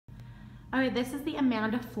Alright, this is the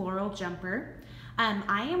Amanda Floral jumper.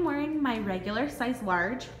 I am wearing my regular size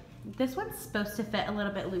large. This one's supposed to fit a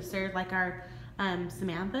little bit looser like our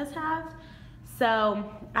Samantha's have. So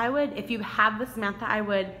I would, if you have the Samantha, I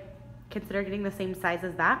would consider getting the same size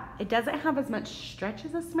as that. It doesn't have as much stretch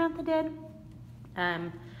as the Samantha did,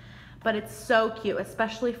 but it's so cute,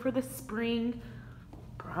 especially for the spring.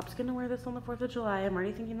 Rob's gonna wear this on the 4th of July. I'm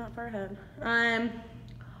already thinking that far ahead.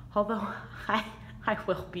 Although I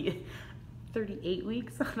will be 38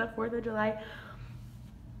 weeks on the 4th of July,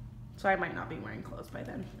 so I might not be wearing clothes by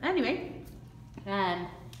then. Anyway,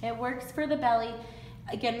 it works for the belly.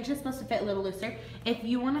 Again, it's just supposed to fit a little looser. If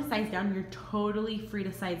you want to size down, you're totally free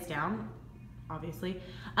to size down, obviously.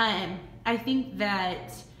 I think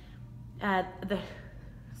that the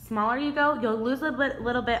smaller you go, you'll lose a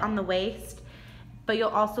little bit on the waist, but you'll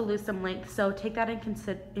also lose some length. So take that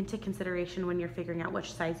into consideration when you're figuring out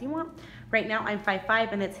which size you want. Right now I'm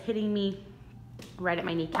 5'5" and it's hitting me right at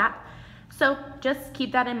my kneecap. So just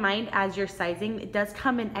keep that in mind as you're sizing. It does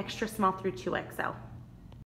come in extra small through 2XL.